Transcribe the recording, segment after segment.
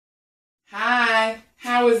Hi,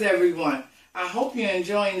 how is everyone? I hope you're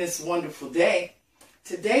enjoying this wonderful day.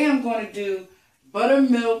 Today I'm going to do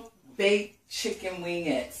buttermilk baked chicken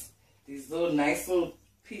wingettes. These nice little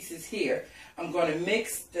pieces here. I'm going to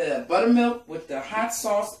mix the buttermilk with the hot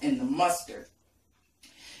sauce and the mustard.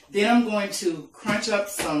 Then I'm going to crunch up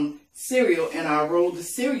some cereal and I'll roll the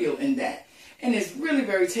cereal in that. And it's really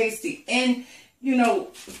very tasty. And you know,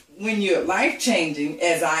 when you're life-changing,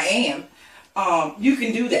 as I am, you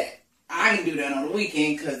can do that. I can do that on the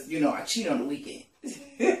weekend because, you know, I cheat on the weekend.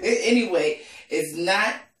 Anyway, it's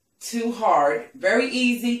not too hard, very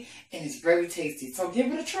easy, and it's very tasty. So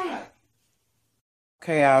give it a try.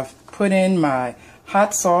 Okay, I've put in my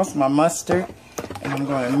hot sauce, my mustard, and I'm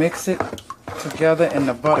going to mix it together in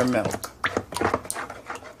the buttermilk.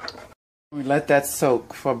 We let that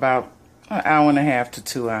soak for about an hour and a half to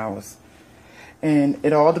 2 hours. And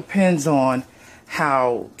it all depends on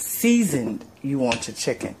how seasoned you want your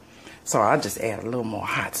chicken. So I'll just add a little more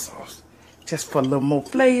hot sauce, just for a little more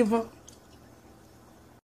flavor.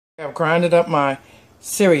 I've grinded up my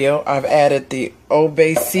cereal. I've added the Old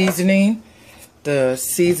Bay seasoning, the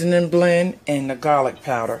seasoning blend, and the garlic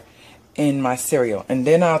powder in my cereal. And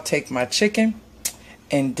then I'll take my chicken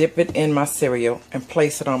and dip it in my cereal and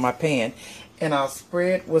place it on my pan. And I'll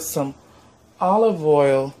spread with some olive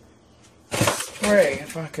oil spray,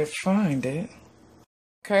 if I could find it.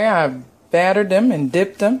 Okay, I battered them and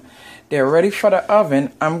dipped them. They're ready for the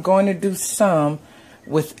oven. I'm going to do some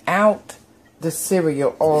without the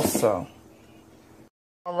cereal also.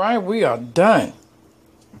 All right, we are done.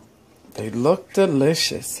 They look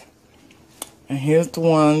delicious. And here's the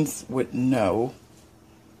ones with no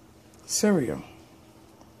cereal.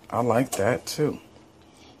 I like that too.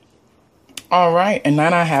 All right, and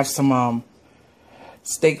then I have some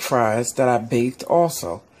steak fries that I baked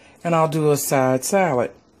also. And I'll do a side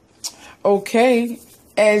salad. Okay,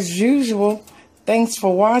 as usual, thanks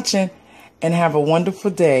for watching and have a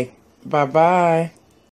wonderful day. Bye-bye.